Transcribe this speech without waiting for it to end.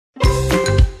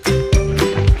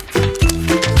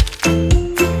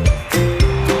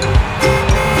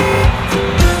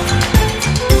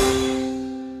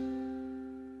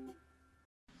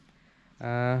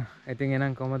ඉතින්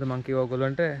එහෙනම් කොහමද මං කිව්වා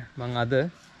ඔයගොල්ලන්ට මං අද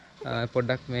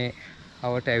පොඩ්ඩක් මේ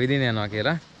අවට ඇවිදින්න යනවා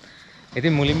කියලා.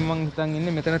 ඉතින් මුලින්ම මං හිතන්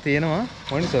ඉන්නේ මෙතන තියෙනවා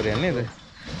මොන්ටිසෝරි නේද?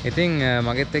 ඉතින්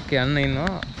මගෙත් එක්ක යන්න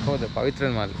ඉන්නවා කොහොද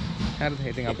පවිත්‍රන් මාළි. හරිද?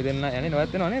 ඉතින් අපි දෙන්න යන්නේ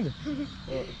නවත් වෙනව නේද?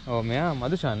 ඔව් මෙයා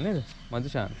මදුෂාන් නේද?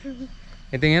 මදුෂාන්.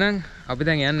 ඉතින් එහෙනම් අපි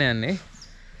දැන් යන්නේ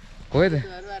කොහෙද?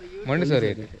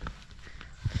 මොන්ටිසෝරියට.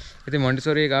 ඉතින්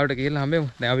මොන්ටිසෝරිය ගාවට ගිහිල්ලා හම්බෙමු.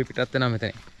 දැන් අපි පිටත් වෙනවා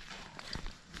මෙතන.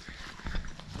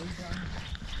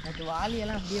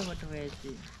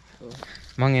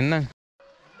 මං එන්නම්.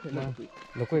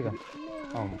 ලොකු එකක්.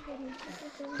 ඔව්.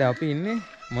 දැන් අපි ඉන්නේ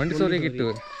මොන්ටිසෝරි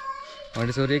කිට්ටුවේ.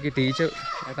 මොන්ටිසෝරි එකේ ටීචර්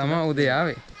තමයි උදේ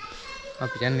ආවේ.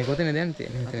 අපි යන්නේ කොතනද දැන්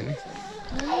තියෙන්නේ මෙතනනේ.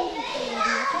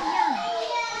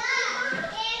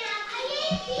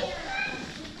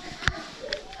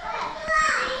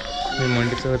 මේ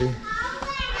මොන්ටිසෝරි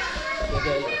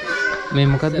මේ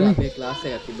මොකද්ද අපේ ක්ලාස්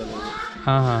එකක් තිබ්බා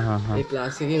මේ. ඒ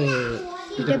ක්ලාස් එකේ මේ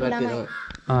පිටපත්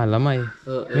වෙනවා. ළමයි.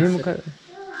 මේ මොකද?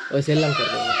 ඔය සෙල්ලම්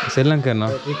කරනවා. සෙල්ලම් කරනවා.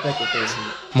 ට්‍රික් එකක්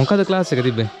තියෙනවා. මොකද ක්ලාස් එක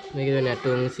තිබ්බේ? මේකේ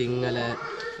නැටුම් සිංහල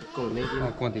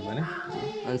ඔක්කොම තිබ්බනේ.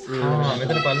 අන්සිං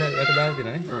මෙතන පල්ලෙයට දාලා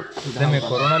තියෙනනේ. දැන් මේ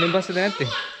කොරෝනා වලින් පස්සේ නැත්තේ?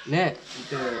 නෑ.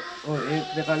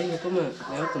 ඒක කලින් ඔක්කොම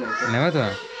නැවතුණා.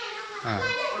 නැවතුණා.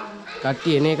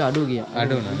 කට්ටිය එන එක අඩු ගියා.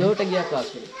 අඩු වුණා. උදේට ගියා ක්ලාස්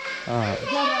එකට.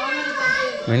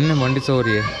 මෙන්න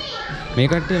මොන්ටිසෝරිය. මේ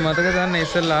කට්ටිය මතක ගන්න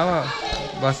ඉස්සෙල්ලා ආවා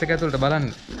බස් එක ඇතුළට බලන්න.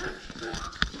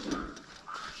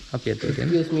 අපි ඇතුළට එන්න.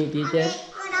 Excuse me teacher.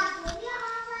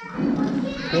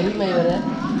 Tell me your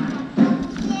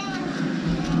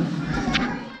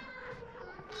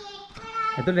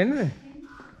ඇතුළට එන්නද?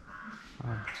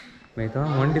 මේ තමයි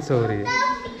මොන්ටිසෝරිය.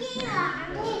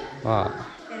 වා.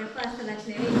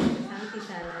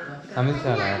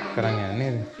 සමිතිශාලාවක් කරන් යන්නේ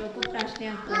නේද? ලොකු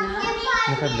ප්‍රශ්නයක් වුණා.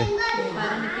 මොකද්ද?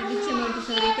 බලන්න තිබිච්ච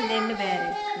මොන්ටිසෝරි එක දෙන්න බෑර.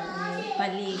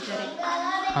 පල්ලි කරේ.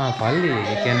 පල්ලි.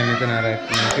 ඒ කියන්නේ මෙතන අර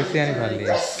ක්‍රිස්තියානි පල්ලිය.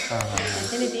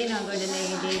 එතන තියෙනවා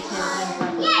ගොඩනැගිලි ටීචර්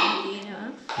තියෙනවා.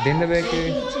 දෙන්න බෑ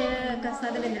කිව්වේ. ටීචර්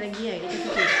කස්සාද බෙන්දලා ගියා ඊට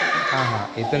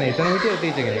පස්සේ. එතන හිටිය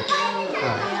ටීචර් කෙනෙක්.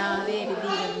 එයා වේරි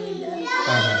දීලා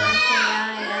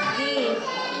එයා යද්දී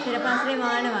පෙරපස්සේ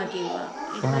මානවා කිව්වා.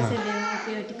 ඊට පස්සේ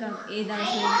දෙමෝපියෝ ටිකක් ඒ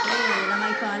දවස්වල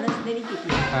ළමයි 15 දෙනෙක්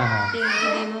හිටියා. ඉතින්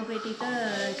ඒ දෙමෝපිය ටික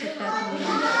චුට්ටක්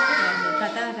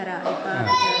කතා කරා එපා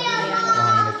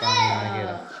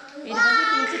කියලා. ඊට පස්සේ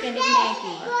ටීචර් කෙනෙක් නෑ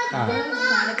කිව්වා.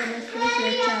 පාලක මුස්ලිම්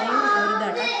ස්වේච්ඡාවෙන් අවුරුදු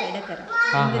 8ක් වැඩ කරා.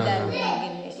 ඉන්ද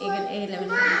දරුවෙක්ගෙන් ඒක ඒ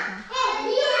ලෙවල් එක.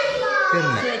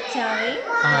 ස්වේච්ඡාවෙන්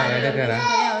වැඩ කරා.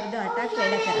 අවුරුදු 8ක්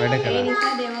වැඩ කරා. ඒ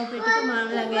නිසා දෙමෝපිය ටික මාම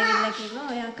ළඟ ඇවිල්ලා කිව්වා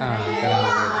ඔයා කරන්නේ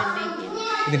කියලා.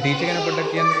 ඉතින් ටීචර් කෙනෙක් පොඩ්ඩක්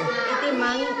කියන්නකෝ. ඉතින්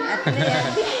මං අතන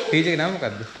යද්දි ටීචර්ගේ නම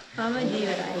මොකද්ද? මම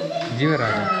ජීවරාජ.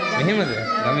 ජීවරාජ. මෙහෙමද?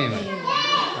 ගමේම.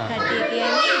 කට්ටිය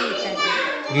කියන්නේ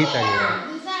ගීතා කියලා.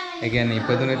 ඒ කියන්නේ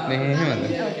ඉපදුනෙත් මෙහෙ එහෙමද?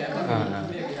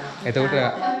 එතකොට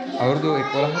අවුරුදු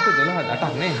 11ද 12ද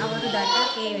 8ක් නේ? අවුරුදු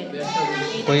 8ක් ඒ වෙන්නේ.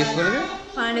 කොයි ඉස්කෝලේද?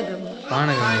 පානගම.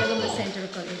 පානගම සෙන්ට්‍රල්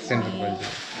කොලෙජ්. Central college.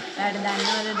 ඊට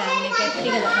දන්නවද දන්නේ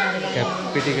කැපිටිකල පාරේ.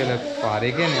 කැපිටිකල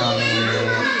පාරේ කියන්නේ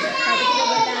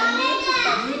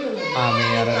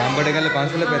මේ අර රම්බඩගල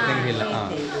පන්සල පැත්තෙන් ගිහලා.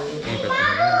 මේ පැත්තෙන්.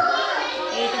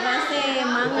 ඊට පස්සේ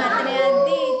මං අතන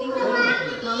යද්දී ඉතින්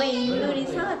මම ඉන්නු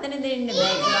නිසා අතන දෙන්න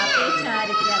බෑ කියලා අපේ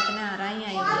චාරිත්‍රය අතන අරන්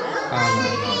ආයිලා.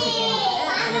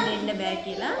 අතන දෙන්න බෑ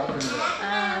කියලා.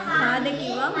 සාද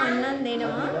කිව්වා මන්නම්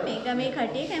දෙනවා මේක මේ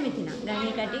කටිය කැමති නම්.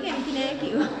 ගමේ කටිය කැමති නෑ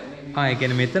කිව්වා. ඒ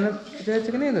කියන්නේ මෙතන චර්ච්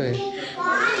එක නේද ඔය?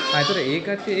 ඒතර ඒ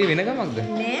කට්ටිය ඒ වෙන ගමක්ද?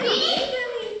 නෑ.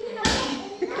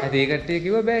 ඒ කට්ටිය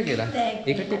කිව්වා බෑ කියලා.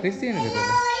 ඒ කට්ටිය ක්‍රිස්තියානිද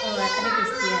කියලා? ඔව් අතන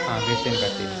ක්‍රිස්තියානි. ක්‍රිස්තියානි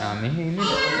කට්ටිය. මෙහෙ ඉන්නේ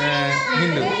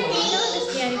හින්දු.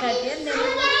 ක්‍රිස්තියානි කට්ටිය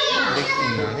දෙක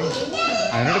ඉන්නවානේ.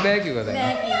 අයනට බෑ කිව්වා දැන්.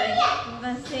 බෑ කිව්වා.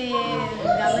 ඊට පස්සේ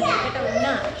ගම දෙකට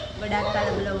වුණා. ගොඩක්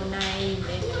කලබල වුණා ඒ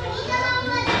ඉන්නේ.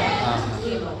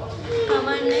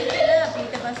 කමන්නේ කියලා අපි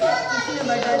ඊට පස්සේ කිසිම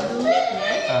බඩක් දුන්නේ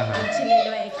නැහැ.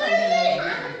 ඉච්චිලේව එක දෙන්නේ.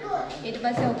 ඊට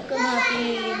පස්සේ ඔක්කොම අපි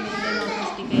මේ නෝටිස්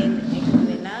ටික එකතු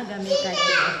වෙලා ගමේ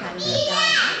කට්ටිය සල්ලි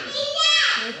දාලා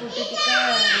මේ පුටු ටික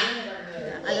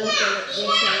අලුත්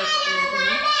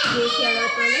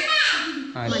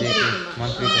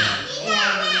මන්ත්‍රීතුමා.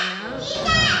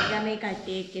 ගමේ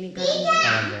කට්ටිය එක්කෙනෙක්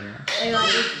කරන්නේ. ඒ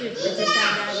වගේ චිත්ත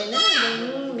අදාගෙන දැන්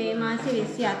මේ මාසේ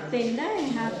 27 වෙනිදා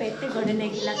එහා පැත්තේ ගොඩ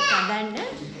නැගිලක් හදන්න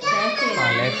ලෑස්ති වෙනවා.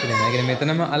 ලෑස්ති වෙනවා. ඒ කියන්නේ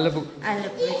මෙතනම අල්ලපු එක.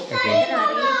 ඒතර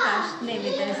හරි ප්‍රශ්නේ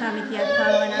මෙතන සමිතියක්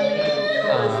ආව නම් මේක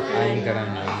ඔක්කොම අයින්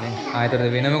කරන්න ඕනේ. ආයතන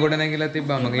වෙනම ගොඩ නැගිලා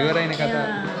තිබ්බම ඉවරයිනේ කතාව.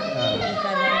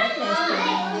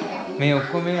 මේ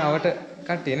ඔක්කොම මේ අවට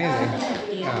කට්ටිය නේද?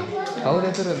 කවුද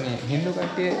ඒතර මේ හින්දු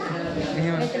කට්ටිය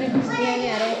එහෙම? මෙතන ක්‍රිස්තියානි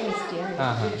අර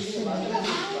ක්‍රිස්තියානි.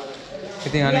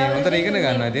 ඉතින් අනේ හොඳට ඉගෙන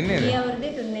ගන්නවා ඉතින් නේද? මේ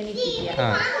අවුරුද්දේ 3 දෙනෙක්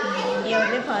ආ ඒ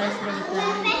වගේ ෆාල්ස් දෙන්න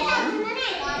පුළුවන්.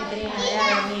 ඉතින්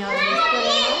එයා මේ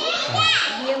අවුරුද්දේ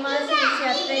ගිය මාසේ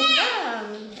 27 වෙනිදා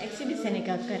එක්සිබිෂන්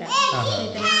එකක් කරා.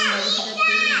 එතන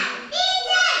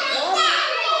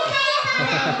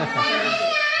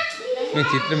මේ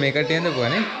චිත්‍ර මේකට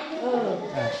යනකොනේ. ඔව්.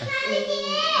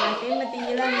 ඒකෙම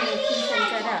තියලා මේ එක්සිබිෂන්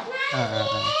කරා.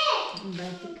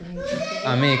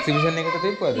 මේ එක්සිබිෂන් එකට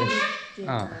තිබ්බද?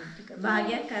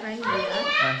 භාගයක් කරන් ගියා.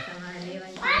 සමහර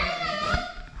දේවල්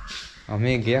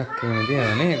මේ ගයක් එහෙම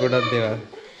තියෙනනේ ගොඩක් දේවල්.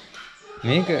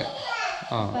 මේක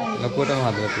ලොකුවටම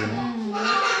හදලා තියෙනවා.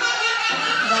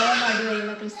 ගව මඩුවේම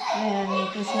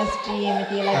ක්‍රිස්මස් ට්‍රී එහෙම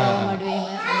තියලා ගව මඩුවේම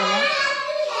අඳලා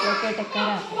ලොකයට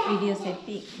කරා වීඩියෝ සෙට්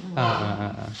එක.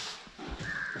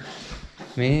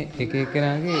 මේ එක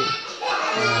එකනාගේ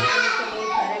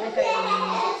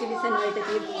එක්සිබිෂන් වලට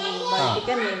තියපු බාටික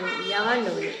මේ යවන්න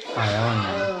ඕනේ. යවන්න.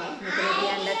 ඔව්. මෙතන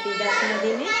තියන්නත් ඉඩක්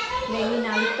නැදෙන්නේ. මෙන්න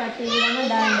අලුත් කට්ටියම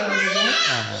දාන්න ඕනේ දැන්.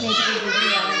 මේක විදිහට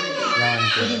යවන්න.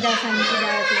 ඉරිදා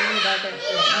සංකීර්ණ තියෙන දාට.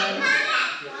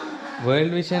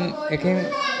 වර්ල්ඩ් විෂන් එකෙන්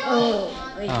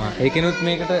ඒකෙනුත්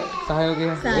මේකට සහයෝගය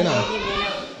දෙනවා.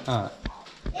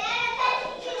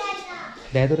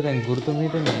 දැන්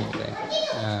ගුරුතුමීට මේ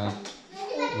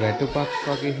වැටුපක්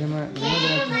වගේ එහෙම මේ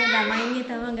ළමයින්ගේ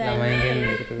තමයි ගන්න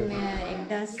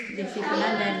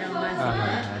 1200 ගන්නවා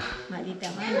මාසෙකට. මදි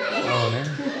තමයි. ඕනේ.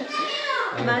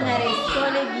 මම අර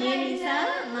ඉස්කෝලේ ගිය නිසා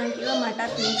මම කිව්වා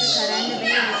මටත් මේක කරන්න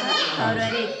බැරි නිසා කවුරු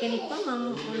හරි එක්කෙනෙක්ව මම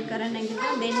මුල් කරන්න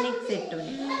ගිහලා දෙන්නෙක් සෙට්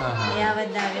උනේ. එයාව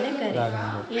දාගෙන කරේ.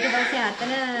 ඊට පස්සේ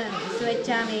අතන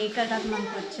ස්වෙච්චා මේකටත් මම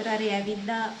කොච්චර හරි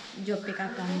ඇවිද්දා ජොබ් එකක්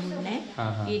හම්බුනේ.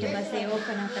 ඊට පස්සේ ඕක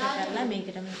නතර කරලා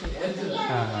මේකටම සෙට්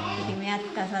වුණා. ඉතින් මෙයාත්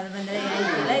කසාද බඳලා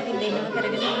ඉඳලා ඉතින් දෙන්නම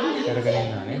කරගෙන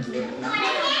ඉන්නානේ.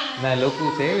 නෑ ලොකු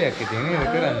සේවයක් ඉතින් ඒක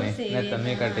කරන්නේ. නැත්තම්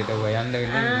මේ කට්ටියට ඔය යන්න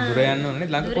වෙන්නේ දුර යන්න ඕනේ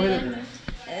ළඟ කොහෙද?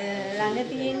 ළඟ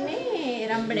තියෙන්නේ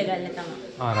රම්බඩ ගල්ල තමයි.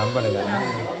 රම්බඩ ගල්ල.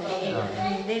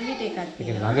 දෙවිට එකක්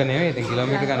තියෙනවා. ඒක ළඟ නෙවෙයි ඉතින්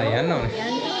කිලෝමීටර් ගණන් යන්න ඕනේ.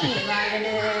 යන්නේ වාගන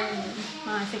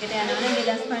මාසෙකට යනවනේ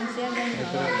 2500ක්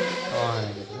ගන්නවා.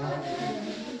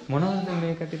 මොනවද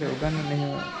මේ කට්ටියට උගන්වන්නේ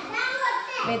එහෙම?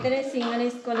 මෙතන සිංහල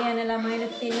ඉස්කෝලේ යන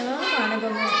ළමයිනුත් ඉන්නවා,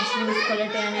 වනගම මුස්ලිම්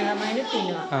ඉස්කෝලේට යන ළමයිනුත්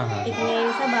ඉන්නවා. ඉතින් ඒ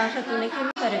නිසා භාෂා තුනකින්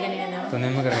කරගෙන යනවා.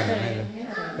 තුනෙන්ම කරගෙන යනවා.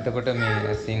 එතකොට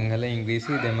මේ සිංහල,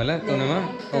 ඉංග්‍රීසි, දෙමළ තුනම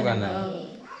උගන්වනවා.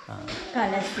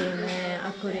 කලසින්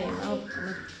අකුරේම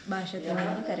භාෂා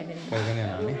තුනෙන්ම කරගෙන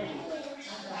යනවානේ.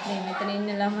 මේ මෙතන ඉන්න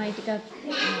ළමයි ටිකක්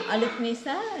අලුත්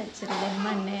නිසා ඇත්තට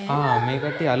දෙන්නන්නේ. මේ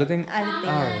කට්ටිය අලුතෙන්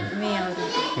මේ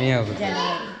අවුරුද්ද.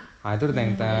 ජනවාරි. ඒතර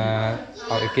දැන්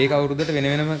එක එක අවුරුද්දට වෙන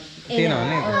වෙනම තියෙනවා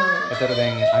නේද? ඒතර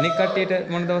දැන් අනික් කට්ටියට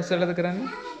මොන දවස්වලද කරන්නේ?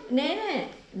 නෑ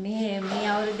මේ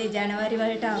අවුරුද්දේ ජනවාරි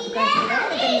වලට ආපු කට්ටියට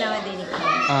මෙතන 9 දෙනෙක්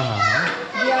ඉන්නවා.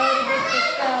 ගිය අවුරුද්දේත්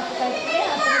එක්ක ආපු කට්ටිය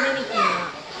 4 දෙනෙක් ඉන්නවා.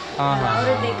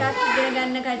 අවුරුදු දෙකක් ඉගෙන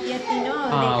ගන්න කට්ටියක් ඉන්නවා.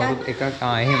 අවුරුදු එකක්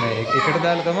එහෙම එකට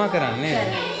දාලා තමයි කරන්නේ.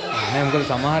 නෑ මොකද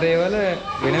සමහර ඒවල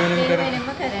වෙන වෙනම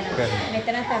කරනවා.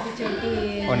 මෙතනත් අපි චුටි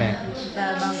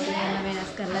බංකුවෙන්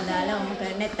වෙනස් කරලා දාලා ඔම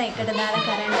කරන්නේ නැත්නම් එකට දාලා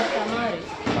කරන්නත් අමාරුයි.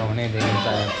 ඔව් නේද ඒක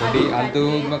නිසා පොඩි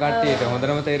අල්තුම කට්ටියට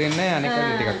හොඳටම තේරෙන්නේ නැහැ අනෙක්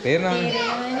කට්ටිය ටිකක් තේරෙනවනේ.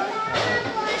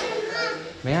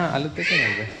 මෙයා අලුත් එකේ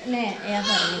නේද? නෑ එයා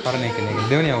පරණ එකේ නේ.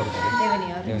 දෙවෙනි අවුරුද්දේ. දෙවෙනි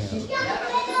අවුරුද්දේ.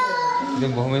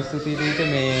 ඉතින් බොහොම ස්තුතියි ටීචර්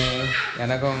මේ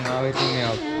යනකම් ආවෙත් මේ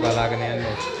බලාගෙන යන්න.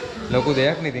 ලොකු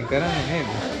දෙයක් නේ ඉතින් කරන්නේ නේද?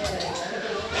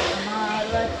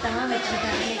 තමයි මෙච්චර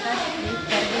කරන එක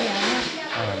කරගෙන යනවා.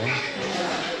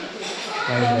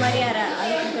 කොහොමරි අර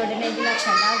අලුත් ගොඩනැගිල්ලක්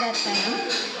හදාගත්තා නම්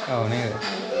ඔව් නේද?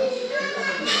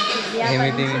 එහෙම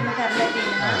ඉතින් කරලා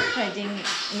තියෙනවා. ප්‍රොජෙක්ට්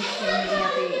ඉන්ස්ටිටියුට්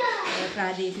අපේ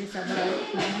ප්‍රාදේශීය සභාව.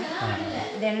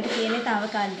 දැනට තියෙන්නේ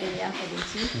තාවකාලික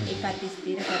ව්‍යාපෘති. ඒකත්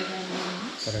ස්ථිර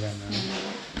කරගන්න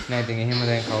නෑ ඉතින් එහෙම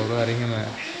දැන් කවුරු හරි එහෙම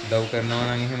උදව් කරනවා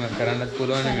නම් එහෙම කරන්නත්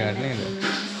පුළුවන් නේද නේද?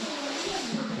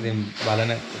 ඉතින්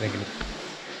බලන දෙකනේ.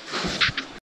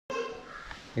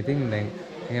 ඉතින් දැන්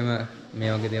එහෙම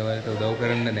මේ වගේ දේවල්ට උදව්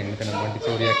කරන්න දැන් මෙතන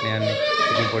මොන්ටිසෝරියක් නේ යන්නේ.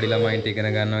 ඉතින් පොඩි ළමයින්ට ඉගෙන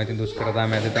ගන්නවා. ඉතින් දුෂ්කරතා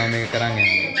මැද තමයි මේක කරන්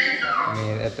යන්නේ.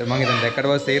 මේ ඇත්ත මම හිතන්නේ දැක්කට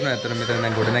පස්සේ තේරෙනවා. ඇත්තට මෙතන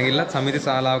දැන් ගොඩනැගිල්ලත් සමිති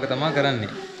ශාලාවක තමයි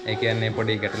කරන්නේ. ඒ කියන්නේ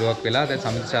පොඩි ගැටලුවක් වෙලා දැන්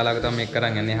සමිති ශාලාවක තමයි මේක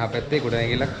කරන් යන්නේ. එහා පැත්තේ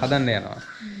ගොඩනැගිල්ලක් හදන්න යනවා.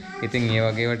 ඉතින් මේ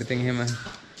වගේ වට ඉතින් එහෙම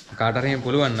කාට හරි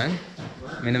පුළුවන් නම්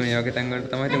මෙන්න මේ වගේ තැන් වලට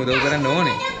තමයි ඉතින් උදව් කරන්න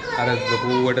ඕනේ. අර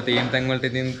ලොකුවට තියෙන තැන් වලට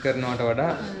ඉතින් කරනවට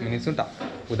වඩා මිනිස්සුන්ට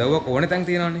උදව්වක් ඕනේ තැන්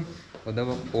තියෙනවානේ.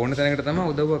 උදව්වක් ඕන තැනකට තමයි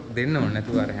උදව්වක් දෙන්න ඕනේ.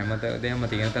 නැතුව අර හැම දෙයක්ම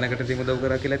තියෙන තැනකට ඉතින් උදව්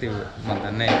කරා කියලා ඉතින් මම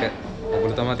දන්නේ ඒක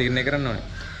ඔයගොල්ලෝ තමයි තීරණය කරන්න ඕනේ.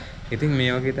 ඉතින්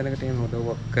මේ වගේ තැනකට එහෙම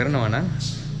උදව්වක් කරනවා නම්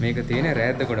මේක තියෙන්නේ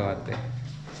රෑද්දකොඩවත්තේ.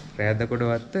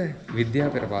 රෑද්දකොඩවත්ත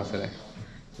විද්‍යාපෙර පාසල.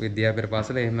 විද්‍යාපෙර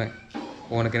පාසල එහෙම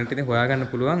ඕන කෙනෙක්ට ඉතින් හොයාගන්න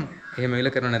පුළුවන්. එහෙම වෙල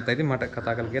කරනවා නැත්නම් ඉතින් මට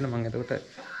කතා කරලා කියන්න මම එතකොට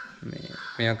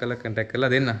මේ අකල කන්ටැක්ට්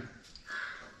කරලා දෙන්න.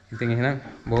 ඉතින් එහෙනම්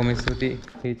බොහොම ස්තුතියි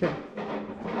ටීචර්.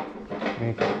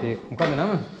 මේ කට්ටිය මොකක්ද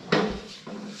නම?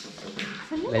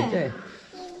 ලැජ්ජයි.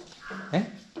 ඈ?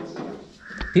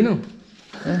 තිනු?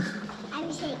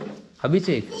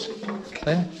 අභිෂේක්.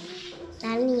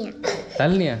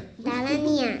 තල්නියා.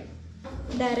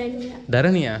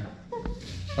 දරණියා.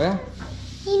 ඔයා?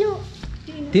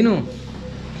 තිනු.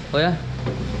 ඔයා?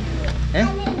 ඈ?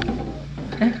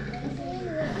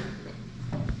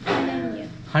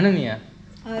 හනනියා.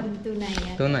 අවුරුදු 3යි.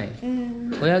 3යි.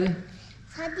 ඔයාගේ?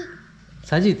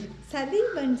 සජිත්.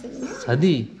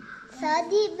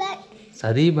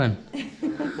 සදීබන්.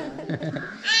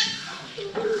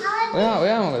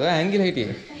 ඔයා මොකද? ඔයා ඇංගිලා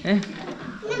හිටියේ. ඈ?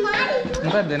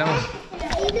 මොකක්ද නම?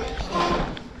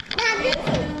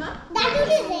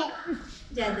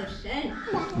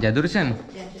 ජදුර්ෂන්.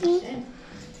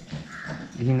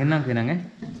 ගිහින් එන්නම් කියනන් ඈ.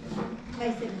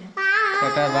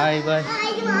 ටටා බයි බයි.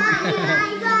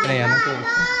 නේ යන්නකෝ.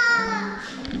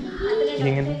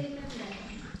 ගිහින් එන්න.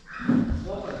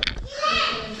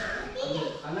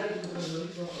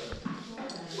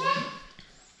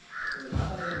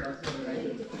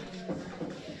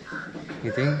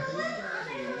 ඉතින්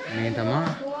මේ තමයි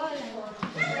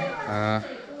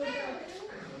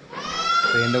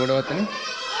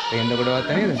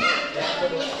රේන්දකොටවත්තනේ නේද?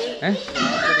 ඈ?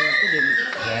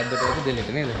 රෑද්දොටවත්ත දෙල්ලිට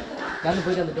නේද?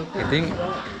 ඉතින්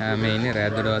මේ ඉන්නේ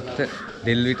රෑද්දොටවත්ත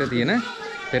දෙල්විට තියෙන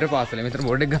පෙර පාසලේ. මෙතන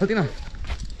බෝඩ් එකක් ගහලා තියෙනවා.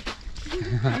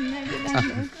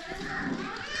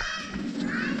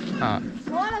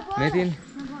 මේ තියෙන්නේ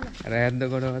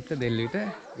රෑද්දකොටවත්ත දෙල්විට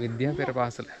විද්‍යා පෙර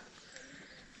පාසල.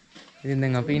 ඉතින්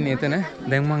දැන් අපි ඉන්නේ එතන.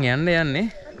 දැන් මං යන්නේ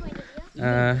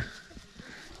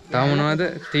තාම මොනවද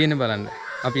තියෙන්නේ බලන්න.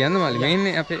 අපි යන්න මාලි. මේ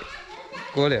ඉන්නේ අපේ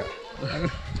කෝලයා.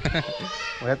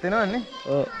 ඔයත් එනවන්නේ?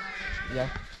 ඔව්.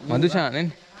 මදුෂාන් නේ?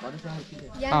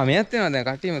 මෙයත් එනවා දැන්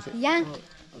කට්ටියම. යන්.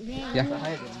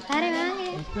 හරි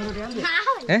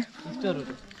වාගේ.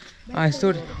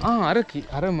 ස්ටෝරි.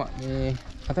 අර මේ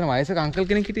අතන වයසක අංකල්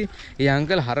කෙනෙක් හිටියේ. ඒ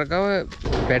අංකල් හරකව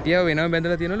පැටියව වෙනව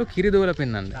බැඳලා තියනවලු කිරි දෝලා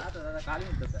පෙන්නන්න.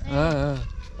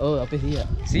 ඔව් අපේ සීයා.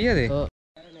 සීයාද? ඔව්.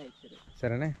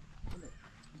 සරනේ.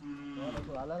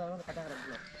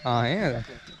 එහෙමද?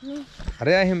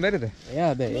 අරයා එහෙම බැරිද?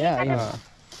 එයා බෑ. එයා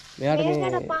මෙයාට මේ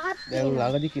දැන්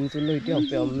ළඟදි කින්තුල්ල හිටිය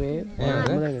අපේ අම්මේ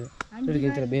මොනවද? ඒක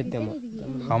කින්තර බෙහෙත් දැම්මා.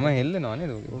 හැම හෙල්ලෙනවා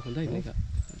නේද ඔක? ඔව් හොඳයි මේක.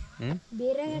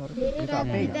 බෙරේට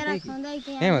විතරක් හොඳයි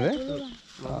කියන්නේ. එහෙමද?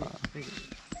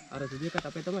 අර සුදිකට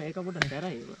අපේ තමයි ඒක පොඩ්ඩක්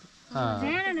සැරයි ඒක.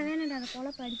 වෙනට අර කොළ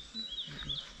පඩි.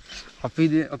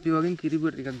 අපි වගේ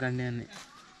කිරිබුර ටිකක් ගන්න යන්නේ.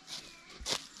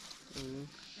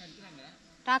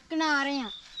 டக்குன்னு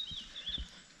அரையும்.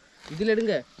 ඉදිරියට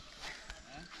எடுங்க.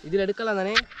 ඉදිරියට எடுக்கலாம்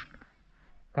தானே?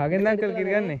 කාගෙන්ද අංකල්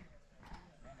කිරි ගන්නෙ?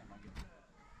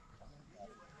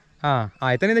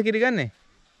 එතනද කිරි ගන්නෙ?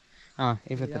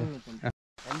 ඒ පැත්තට.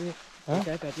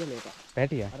 පැටිය මේක.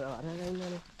 පැටිය? අර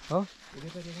ඉන්නනේ. ඔව්.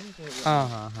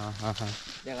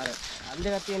 දැන් අර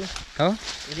අන්දයක් තියෙන්නේ. ඔව්.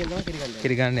 ඉතින් තමයි කිරි ගන්න.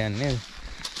 කිරි ගන්න යන්නේ නේද?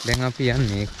 දැන් අපි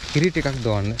යන්නේ කිරි ටිකක්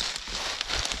දොන්න.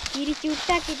 කිරි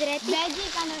චුට්ටක් විතර ඇති. බෑජි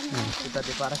කනවා. ඉතින්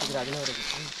දෙපාරක් විතර අදිනවද?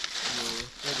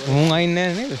 මුන් අයින්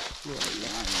නැහැ නේද?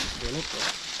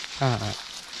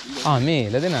 මේ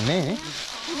එළ දෙනා නේ.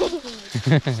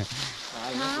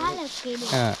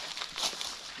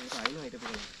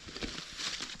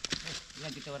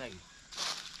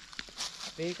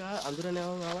 මේක අඳුර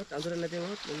නැවම ආවත් අඳුර නැතිවම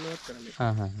මොනවත් කරන්නේ.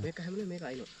 මේක හැමලේ මේක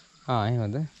අයිනෝ.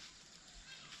 එහෙමද?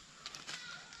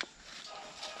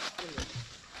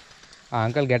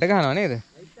 අංකල් ගැට ගහනවා නේද?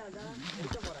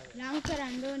 ලං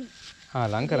කරන්න ඕනි.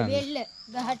 ලං කරන්න. බෙල්ල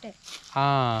ගහට.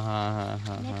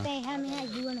 නැත්නම් එහා මෙහා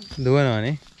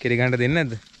දුවනවානේ. කිරි ගන්න දෙන්නේ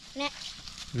නැද්ද?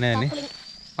 නෑ නේ.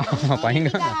 පහින්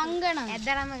ගන්න.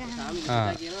 ඇදරම ගහනවා.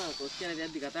 කියනවා කොස් කියන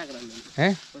දෙයක්දි කතා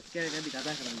කරන්නේ. කොස් කියන දෙයක්දි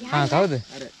කතා කරන්නේ. කවුද?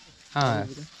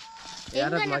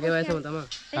 එයාට මගේ වයසම තමයි.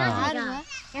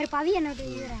 यार පවියනට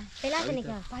ඉවරයි. පෙලාසනික.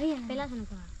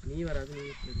 පෙලාසනික. නීවර අද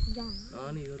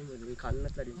ජාන. ඉවරු මේ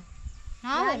කන්නත් ලඩි.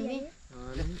 නාවන්නේ.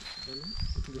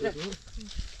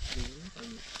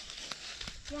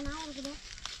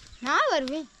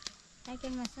 නාවරුවේ.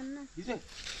 ඒකෙන් මසන්න.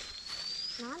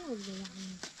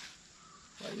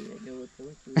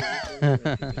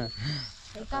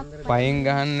 පයින්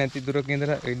ගහන්න නැති දුරක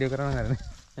ඉඳලා වීඩියෝ කරන හරිනේ.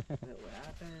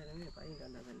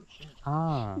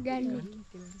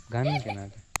 ගන්න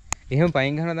කෙනාට. එහෙම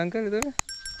පයින් ගහනවද අංකල් එතකොට?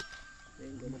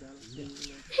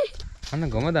 අන්න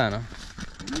ගොම දානවා.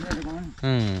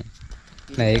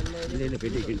 නෑ ඒක ලේන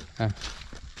පිටිකින්.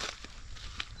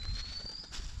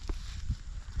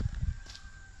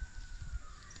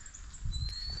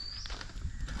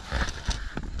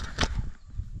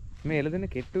 මේ එළදෙන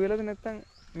කෙට්ටු වෙලද නැත්තම්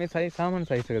මේ සයිස් සාමාන්‍ය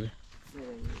සයිස් එකද?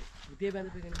 උදේ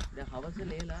බැලපෙගෙන දැන් හවස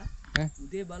ලේලා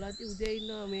උදේ බලද්දි උදේ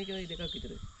ඉන්නවා මේක වෙයි දෙකක්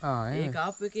විතර. ඒ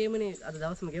කාප් එකේමනේ අද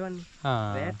දවසම ගෙවන්නේ.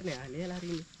 රැට්නේ ලේලා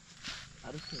හරින්නේ.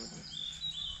 අරුස්සෝ.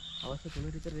 හවස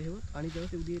 3 විතර රෙහෙවොත් අනිත්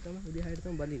දවසේ උදේ තමයි උදේ 6ට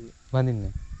තමයි බඳින්නේ.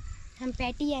 බඳින්නේ. හම්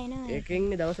පැටිය එනවා.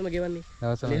 ඒකෙන්නේ දවසම ගෙවන්නේ.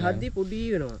 දවසම ලෙහද්දි පොඩි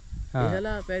වෙනවා.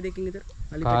 එහෙලා පැය දෙකකින් විතර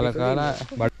කාලා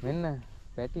මෙන්න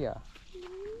පැටියා.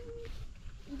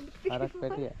 හරක්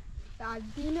පැටියා.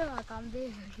 තාද්දිනවා කම්බේ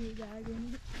ගාගෙන.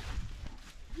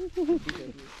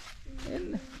 එන්න.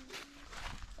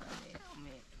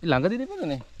 ළඟදී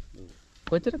දෙපොනේ.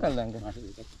 කොච්චර කල් ළඟ?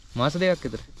 මාස දෙකක්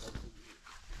විතර.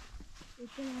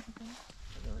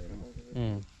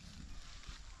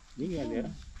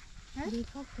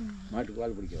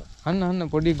 අන්න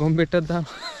පොඩි ගොම්බෙට්ටක් දාන්න.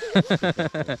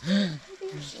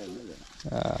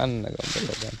 අන්න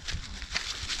ගොම්බෙට්ටක් දාන්න.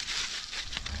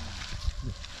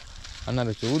 අන්න අර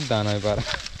චූත් දානවා ඒ පාර.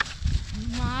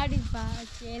 මාඩි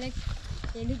පාචේල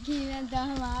එළු කීනක්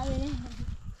දාම ආවේ.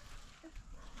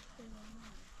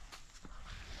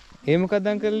 ඒ මොකක්ද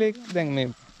අංකල් ඒ දැන් මේ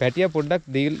පැටියා පොඩ්ඩක්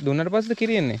දුන්නාට පස්සේද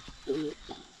කිරියන්නේ?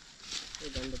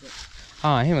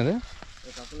 එහෙමද? ඒ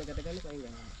කකුල ගැට ගන්න පයින්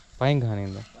ගන්නවා. පයින් ගහන්නේ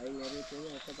නේද? පයින් ඇරේ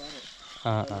තියෙන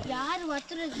එකපාර. යාර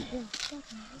වතුර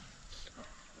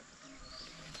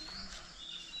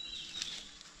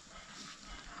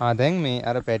දැන් මේ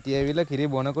අර පැටිය ඇවිල්ලා කිරි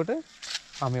බොනකොට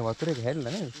මේ වතුරේ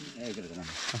ගහලා නේද? ඒකට තමයි.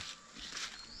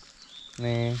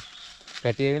 මේ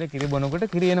පැටිය ඇවිල්ලා කිරි බොනකොට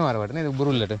කිරි එනවා අරවට නේද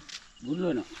බුරුල්ලට? බුරුල්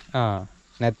වෙනවා.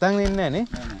 නැත්තම් එන්නේ නැහැ නේ.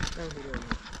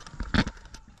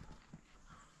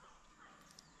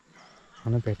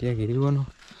 අන පැටිය කිරි බොනවා.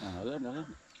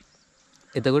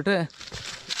 එතකොට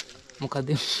මොකද?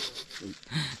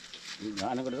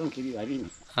 ගානකට තමයි කිරි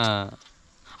වරින්නේ.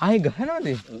 ආයි ගහනවද?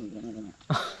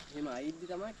 එහෙම අයිද්දි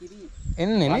තමයි කිරි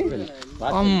එන්නේ නේ.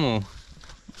 අම්මෝ.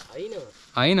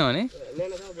 අයිනවනේ.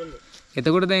 එන්න තමයි බොන්නේ.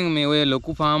 එතකොට දැන් මේ ඔය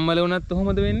ලොකු ෆාම් වල වුණත්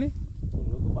කොහොමද වෙන්නේ?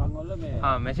 ලොකු පන් වල මේ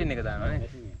මැෂින් එක දානවනේ.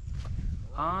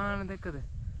 දැක්කද?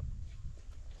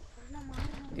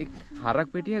 හරක්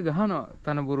පෙටිය ගහනවා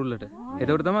තන බුරුල්ලට.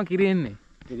 එතකොට තමයි කිරි එන්නේ.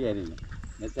 කිරි ඇරින්නේ.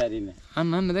 නැත් ඇරින්නේ.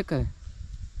 අන්න දැක්කද?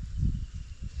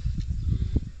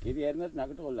 කිරි ඇරිනත්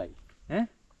නකට හොල්ලයි. ඈ?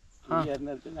 කිරි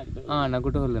ඇරිනත් නකට.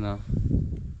 නකුට හොල්ලනවා.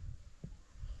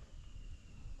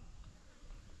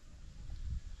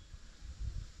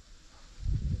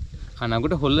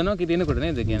 නකුට හොල්ලනවා කිරි එනකොට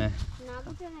නේද කියන්නේ?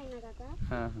 නගුට නයින කතා.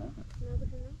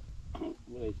 නගුට නෝ.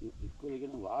 මොලේ ඉස්කෝලේ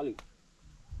කියන වාලි.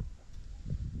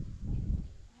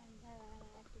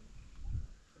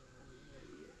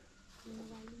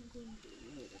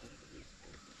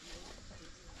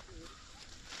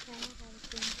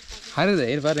 හරිද?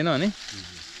 ඊට පස්සේ එනවනේ.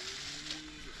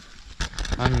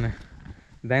 අන්න.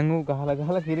 දැන් ඌ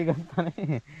ගහලා කිරි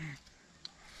ගත්තානේ.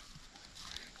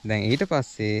 දැන් ඊට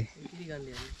පස්සේ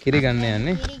කිරි ගන්න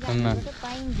යන්නේ.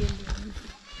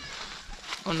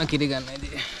 ඔන්න කිරි ගන්න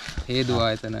ඉතින්.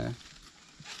 හේදුවා එතන.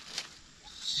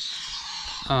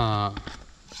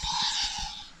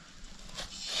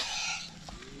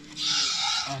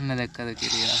 අන්න දැක්කද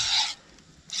කිරියා?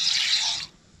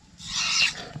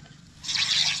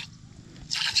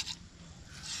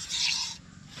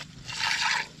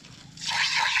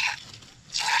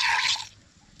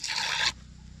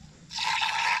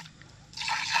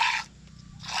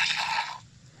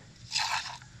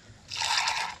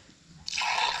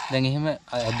 දැන් එහෙම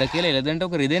ඇද්ද කියලා එළදෙන්ට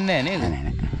ඔක රිදෙන්නේ නැහැ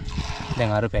නේද?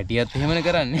 දැන් අර පැටියත් එහෙමනේ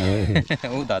කරන්නේ.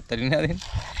 ඌ දත්තරින් හදන්නේ.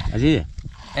 අජීද?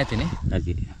 ඇතිනේ.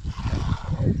 අජීද.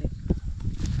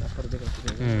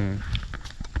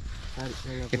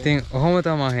 ඉතින් ඔහොම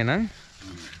තමයි එහෙනම්.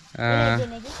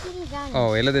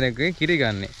 එළදෙනගේ කිරි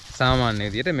ගන්නෙ. සාමාන්‍ය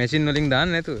විදියට මැෂින් වලින්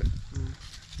දාන්න නැතුව.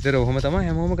 ඒතර ඔහොම තමයි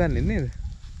හැමෝම ගන්නෙ නේද?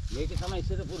 මේක තමයි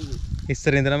ඉස්සර පුරුදු.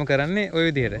 ඉස්සර ඉඳලම කරන්නේ ওই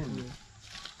විදියට.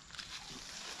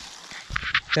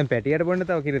 දැන් පැටියට බොන්න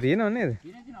තව කිරි තියෙනව නේද?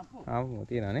 තියෙනවා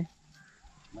තියෙනවනේ.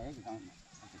 මේක තමයි.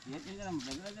 කිරිය තියෙනනම්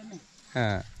බෙදලා දෙන්නේ.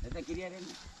 නැත්නම් කිරිය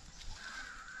ඇරෙන්නේ.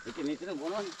 ඒක නිතර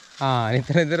බොනවනේ.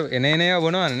 නිතර එන ඒවා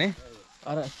බොනවන්නේ.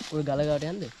 අර ඔය ගල ගාට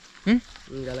යන්නේ.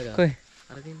 ගල ගාට. කොයි?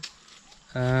 අර තියෙන්නේ.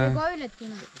 කොවිලත්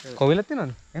තියෙනවා. කොවිලත්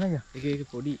තියෙනවද? එන ගියා. ඒක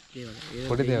පොඩි දේවල්.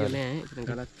 පොඩි දේවල් නෑ. ඉතින්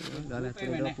ගලක් තියෙනවා. ගල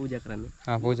ඇතුලේ පූජා කරන්නේ.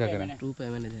 පූජා කරන්නේ. රූප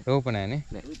එවන්නේ දැන්. රූප නෑනේ.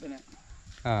 නෑ.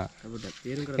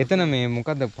 එතන මේ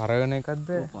මොකද්ද පරවන එකක්ද?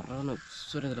 පරවන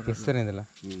ඉස්සර ඉඳලා.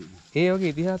 ඒ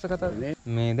වගේ ඉතිහාස කතා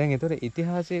මේ දැන් ඒතර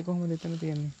ඉතිහාසය කොහොමද එතන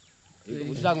තියෙන්නේ? ඒක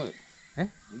බුද්ධාගම.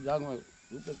 බුද්ධාගම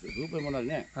රූපේ මොනවද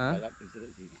නෑ.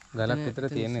 ගලක් විතර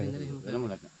තියෙන්නේ. වෙන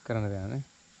මොනවද? කරන්න දෙන්නේ.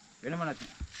 වෙන මොනවද?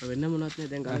 වෙන මොනවද නෑ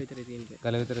දැන් ගල විතරේ තියෙන්නේ.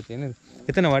 ගල විතර තියෙන්නේ.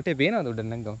 එතන වටේ පේනවද උඩ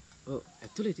නැග්ගම? ඔව්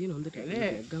ඇතුලේ තියෙන හොඳට.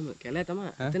 ගම කැලෑ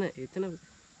තමයි. එතන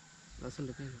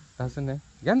ලස්සනට පේනවා. ලස්සන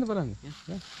යන්න බලන්න.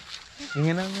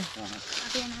 ඉගෙන ගන්න.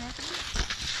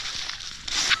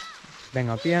 දැන්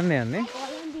අපි යන්නේ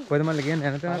කොහෙද මල්ලි කියන්නේ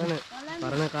යන තැන?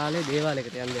 පරණ කාලේ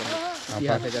දේවාලයකට යන්නේ.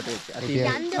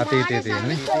 අතීතයේ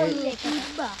තියෙන්නේ.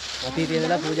 අතීතයේ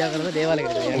ඉඳලා පූජා කරන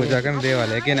දේවාලයකට යන්නේ. පූජා කරන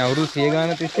දේවාලය. ඒ කියන්නේ අවුරුදු 100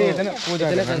 ගාන තිස්සේ එතන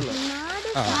පූජා කරනවා.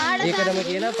 ඒකටම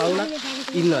කියලා පවුලක්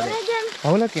ඉන්නවද?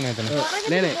 පවුලක් ඉන්න එතන.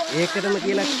 නෑ ඒකටම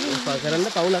කියලා කරන්න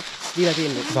පවුලක් දීලා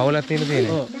තියෙනවා. පවුලක්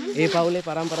තියෙන්නේ. ඔව්. ඒ පවුලේ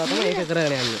પરම්පරාව තමයි ඒක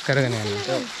කරගෙන යන්නේ. කරගෙන යන්නේ.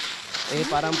 ඔව්. ඒ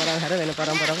પરම්පරාව හැර වෙන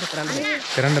પરම්පරාවකට කරන්න බෑ.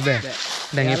 කරන්න බෑ.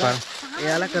 දැන්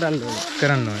එයාලා කරන්න ඕනේ.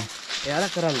 කරන්න ඕනේ.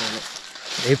 එයාලා කරන්න ඕනේ.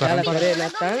 ඒ එයාලා කරේ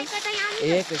නැත්නම්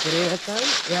ඒක කරේ නැත්නම්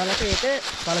එයාලට ඒක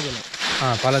පළ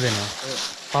දෙනවා. පළ දෙනවා.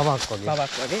 පවක් වගේ.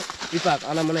 පවක් වගේ විපාක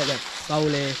අනමනේ දැන්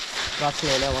පවුලේ ප්‍රශ්න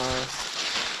එනවා.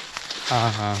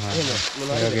 ඒ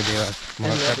වගේ දේවල්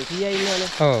මොකක්ද? කීයා ඉන්නවනේ.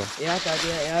 ඔව්. එයා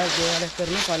දේවල්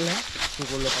කරන පල්ලා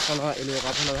කුකුල්ල කපනවා, එළුව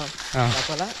කපනවා.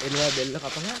 කපලා එළුව බෙල්ල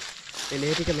කපලා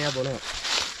එලේ ටික මෙයා බොනවා.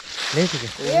 ලේ ටික.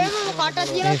 ඒම කට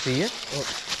තියලා ලේසිය. ඔව්.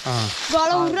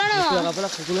 ගල උරනවා.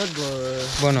 කපලා කුකුලත්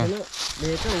බොනවා.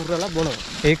 මේක උරලා බොනවා.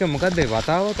 ඒක මොකද්ද?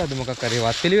 වතාවතද මොකක් හරි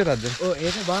වත් පිළිවෙතක්ද? ඔව්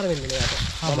ඒක බාර වෙන්නේ මෙයාට.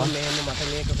 මම මේක මට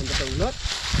මේක හොඳට වුණොත්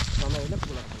මම එන්න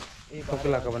පුළුවන්. ඒ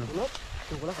කුකුලා කපන.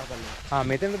 කුකුලා කපන්නේ.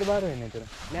 මෙතනද බාර වෙන්නේ එතන.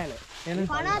 නෑ නෑ. එන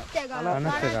පනත් එක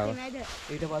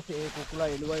ඊට පස්සේ ඒ කුකුලා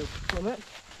එළුවයි ඔක්කොම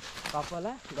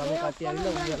කපලා ගමේ කට්ටිය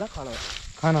ඇවිල්ලා උයලා කනවා.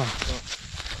 කනවා.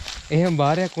 එහෙම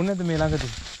බාරයක් වුණාද මේ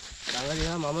ළඟදී? ළඟදී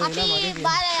මම වෙලා මගේ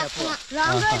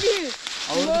ළඟදී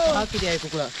අවුරුදු 5ක් හිටියා ඒ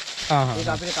කුකුලා. ඒක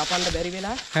අපිට කපන්න බැරි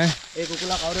වෙලා ඒ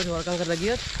කුකුලා කවුරුත් හොරකම් කරලා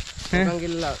ගියොත් හොරකම්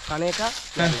ගිල්ලා කණ එක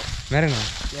මැරෙනවා.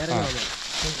 මැරෙනවා.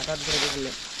 හටත්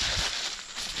කරගන්නේ.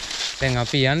 දැන්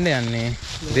අපි යන්නේ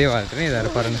දේවාලට නේද අර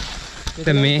පරණ.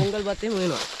 දැන් මේ පොංගල් බත් එහෙම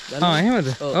වෙනවා. එහෙමද?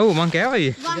 ඔව් මං කෑවා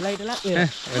ඊයේ. ඉගලයිටලා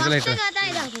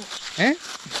ඈ?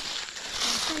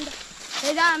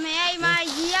 එදා මේයි මයි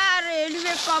ගියා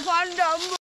රේඩුවේ කපන්න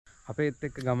අපේත්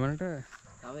එක්ක ගමනට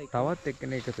තවත්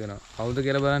එක්කෙනෙක් එකතු වෙනවා. කවුද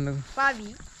කියලා බලන්නකෝ. පවි.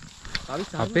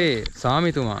 අපේ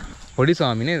සාමිතුමා. පොඩි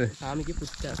සාමි නේද? සාමිගේ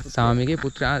පුත්‍රයා. සාමිගේ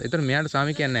පුත්‍රයා. ඒතර මෙයාට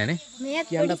සාමි කියන්නේ නැහැ මෙයත්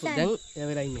කියන්න දැන් එයා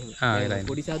වෙලා ඉන්නේ. වෙලා ඉන්නේ.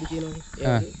 පොඩි සාදු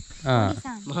කියනවානේ.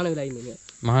 මහාන වෙලා ඉන්නේ මෙයා.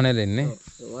 මහානෙලෙන්නේ.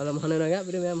 ඔයාලා මහාන වෙනවා ගියා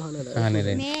අපිට මෙයා මහාන වෙලා.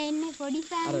 මහානෙලෙන්නේ. මේ එන්නේ පොඩි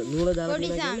සාමි. අර නූල දාලා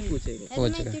තියෙනවා පුචේ.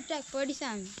 පෝචක. චුට්ටක් පොඩි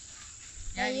සාමි.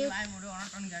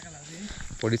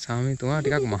 පොඩි සාමිතුමා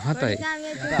ටිකක් මහතයි.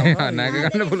 නැග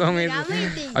ගන්න පුළුවන් මේක.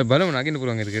 අපි බලමු නගින්න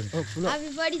පුළුවන් ඒකද කියලා. අපි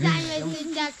පොඩි සාමි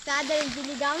චුට්ටක් සාදරෙන්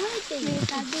පිළි ගමු ඉතින් මේ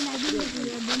සද්ද නගින්න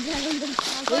පුළුවන්.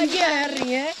 පොඩි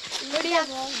හරිය.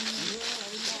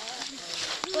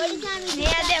 පොඩි සාමි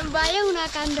මෙයා දැන් බය වුණා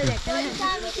කන්ද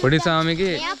දැක්කලා. පොඩි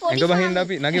සාමිගේ ඇඟ බහින්න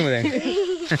අපි නගිමු දැන්.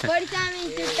 පොඩි සාමි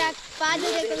චුට්ටක් පාද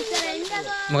දෙක ඉස්සර ඉන්නකෝ.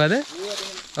 මොකද?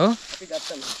 ඔව්.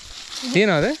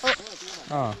 තියනවද?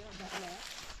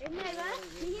 එන්නේ ගා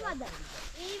මිනිවද?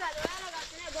 මිනිවද ඔයාලා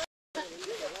ගත්තනේ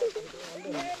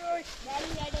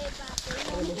බැරි වැඩේ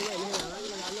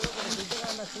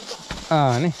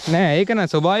නේ නෑ ඒක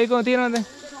නෑ ස්වභාවිකව තියනවද?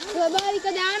 ස්වභාවික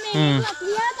දාමේ ඒක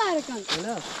ක්‍රියාකාරකම්.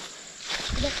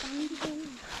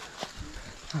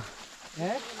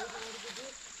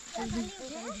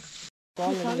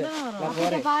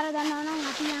 අපිට පාර දන්නවා නම්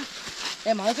අපි යන්න.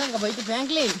 මවසංග බයිතු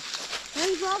ෆ්‍රැන්ක්ලින්.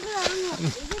 එයි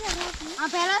පොකරන්න.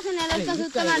 පෙරාස නෙලක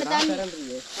සුත්තමඩ තන්නේ.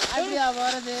 අපි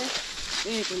ආවරදේ.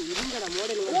 ඒ ඉරින්දලා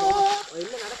මොඩල් ඔය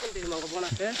ඉන්න නරකන්ට මම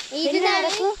පොනක් ඊට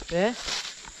නරකු.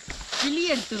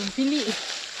 පිලියට පිලි.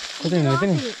 කොතනද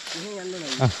මෙතන?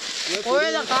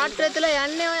 ඔයද කාට් ඇතුළේ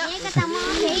යන්නේ ඔය. මේක තමයි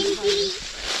හේන් පිලි.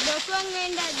 දොස්වන්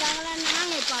වෙන්න දඟලන්න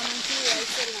නම් එපා මං කිව්වා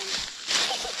ඉස්සෙල්ලාම.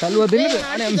 තල්ලුව දෙන්නද?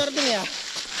 අනේ දොරට මෙයා.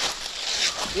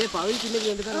 ඒ පවිල් කින්නේ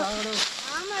දෙන්න තර ආවද?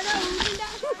 ආමද උන්ට.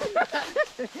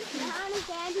 නානි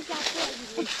කෑදි කප්පේ.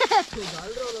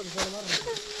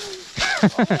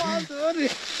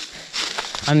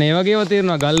 අන්න ඒ වගේව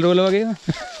තේරෙනවා ගල් රෝල වගේ.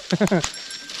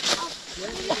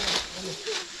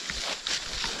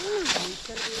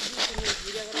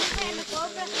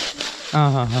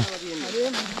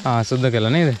 සුද්ධ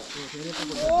කළා නේද?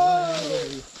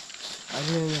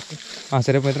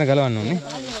 සරේ මෙතන ගලවන්න ඕනේ.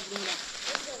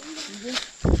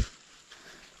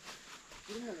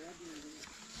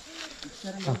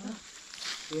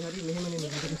 ඒ හරි මෙහෙමනේ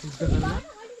මේකට සුද්ධ කරලා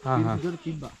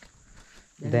තිබ්බා.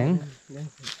 දැන්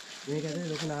මේක ඇතුලේ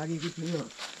ලොකු නාගයෙක් ඉන්නවා.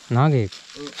 නාගයෙක්.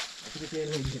 ඔව්. අපිට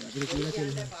තේරෙන්නේ ඉතින් අපිට කියලා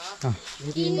තියෙනවා.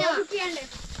 ඉන්නවා කියන්නේ.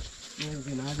 මේක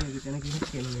නාගයෙක් තැන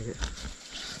කියන්නේ මේක.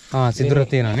 සිදුර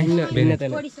තියෙනවානේ. ඉන්න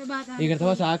තැන. පොඩි සබාතන. ඒකට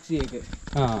තමයි සාක්ෂි එක.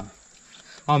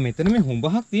 මෙතන මේ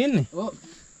හුඹහක් තියෙන්නේ. ඔව්.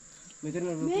 මෙතන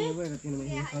රූපේ එක තියෙන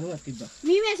මේ කනුවක් තිබ්බා.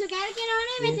 මීමැස්සෝ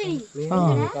කැරකෙනවනේ මෙතනින්.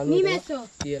 මීමැස්සෝ.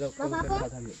 කියලා කොහොමද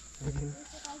හදන්නේ?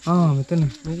 මෙතන.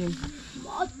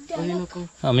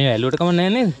 මේ ඇල්ලුවට කම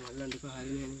නැහැ නේද?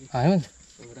 ආයෙමද?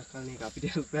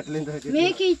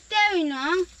 මේක ඉත්තෑව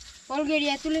ඉන්නවා පොල්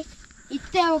ගෙඩිය ඇතුලේ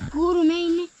ඉත්තෑව කූරු මේ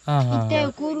ඉන්නේ ඉත්තෑව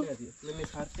කූරු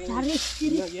හරි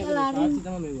ඉස්සලා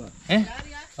ඈ?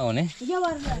 ඔව්නේ.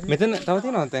 මෙතන තව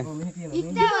තියෙනවද දැන්?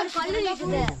 ඉත්තෑව කොල්ලේ ඉතද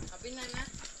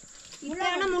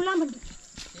ඉත්තෑව මුල්ලඹට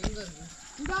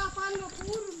උඩා පාන්න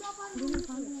කූරු උඩා පාන්න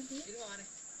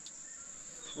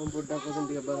ඕම් පොඩ්ඩක් ඔතන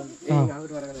ටික බලන්න. ඒ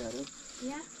ආවට වරගෙන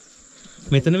යාර.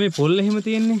 මෙතන මේ පොල් එහෙම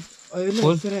තියෙන්නේ.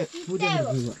 පොල් සර පූජා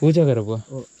කරපුවා. පූජා කරපුවා.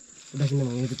 ඔව්. දකින්න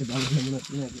මම ඒකට දාන්න මොනවද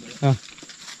කියලා.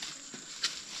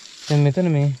 දැන් මෙතන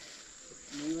මේ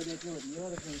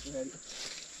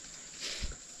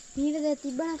මීරද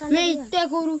තිබ්බන කන්න මේ ඉත්තේ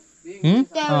කූරු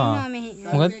ඉත්තේ ඉන්නවා මෙහි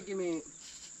මොකද? මේ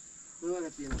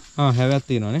මොනවද තියෙනවා? හැවයක්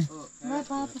තියෙනවානේ.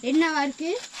 එන්න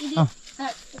වර්කේ ඉදි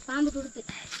පාඹ කුරුතේ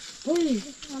පොයි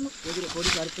ඒකේ පොඩි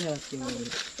කර්පයක් තියෙනවා.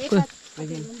 ඒකත්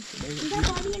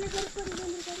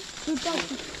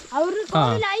අවුරු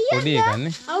කොල්ලා අයියා පොඩි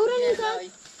එකන්නේ. අවුරු නිසා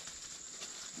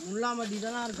මුල්ලාම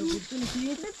ඩිසනාර කුතුනි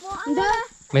කීයද?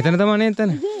 මෙතන තමයි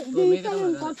එතන. දෙයිතන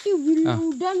කට්ටි විල්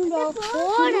උඩන්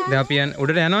ඕන දැන් අපි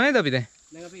උඩට යනවා නේද අපි දැන්?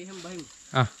 දැන් අපි එහෙම බහිමු.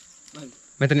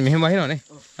 මෙතන මෙහෙම වහිනවනේ.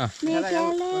 මේ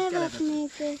කැලේවත්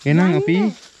මේක එහෙනම් අපි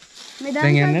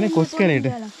දැන් යන්නේ නේ කොස් කැලේට.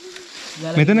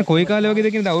 මෙතන කොයි කාලේ වගේද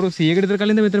කියනද අවුරුදු 100කට විතර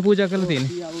කලින්ද මෙතන පූජා කරලා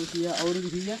තියෙන්නේ. අවුරුදු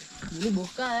 100 මුළු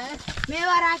බොක්කා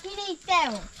මේවා රකින්න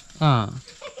ඉත්තෑව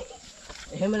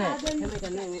එහෙම නෑ. එහෙම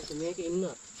කියන්නේ මේකේ ඉන්න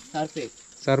සර්පෙක්.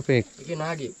 සර්පෙක්. ඒකේ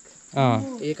නාගයෙක්.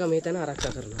 ඒක මෙතන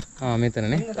ආරක්ෂා කරනවා.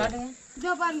 මෙතනනේ.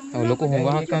 ඔව් ලොකු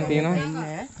හොඟක් තියෙනවා.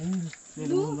 මේ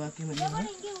ලොකුවක්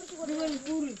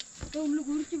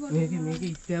මේකේ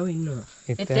ඉත්තෑව ඉන්නවා.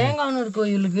 ඒ තේංගානුර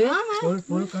කොයිලුගේ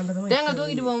පොල් කන්න තමයි. තේංගා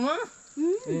තෝගිට බොම.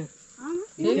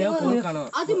 ඉත්තෑව පොල් කනවා.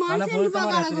 අද මාංශ පොල්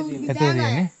තමයි ඇතුලේ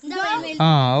තියෙන්නේ.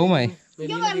 ඔව්මයි.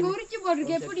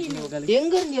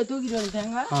 තේංගර්නිය තෝගිට වල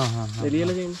තේංගා.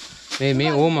 එළියලා තියෙන්නේ.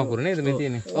 මේ ඕම අකුර නේද මේ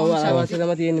තියෙන්නේ? ඔව් ආවාසය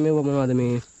තමයි තියෙන්නේ. මේව මොනවද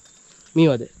මේ?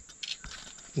 මීවද?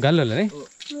 ගල්වල නේ?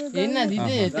 එන්න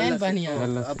දිදේ තෑන් පණියා.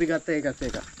 අපි ගත්ත එකත්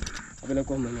එක. අපි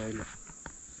ලොකෝම නෑවිලා.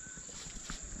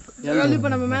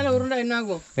 යල්ලිපන මමල උරුණා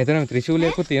එන්නකෝ. මෙතන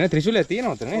ත්‍රිශූලයක්ත් තියෙනවා. ත්‍රිශූලයක්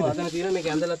තියෙනවා උතන නේද? අතන තියෙන මේක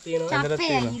ඇඳලක් තියෙනවා. ඇඳලක්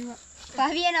තියෙනවා.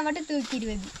 පවිය නමට තු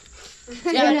කිරිවෙදි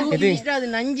ඉතින් ඉස්රාද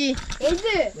නංජි. එද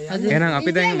එහෙනම්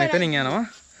අපි දැන් මෙතනින් යනවා.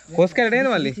 කොස් කැලේට නේද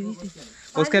මල්ලි?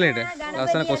 කොස් කැලේට.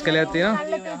 ලස්සන කොස් කැලයක් තියෙනවා.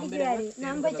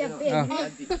 නම්බ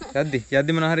චප්පේ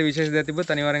යද්දි මොන හරි විශේෂ දෙයක් තිබ්බොත්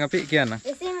අනිවාර්යෙන් අපි කියන්න.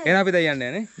 එහෙනම් අපි දැන්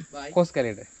යන්නේ නේ. කොස්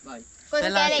කැලේට. බයි. කොස්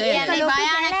කැලේ කියන්නේ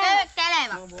භයානක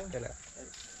කැලෑවක්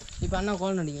ඉපන්න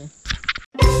කොල්නඩියේ.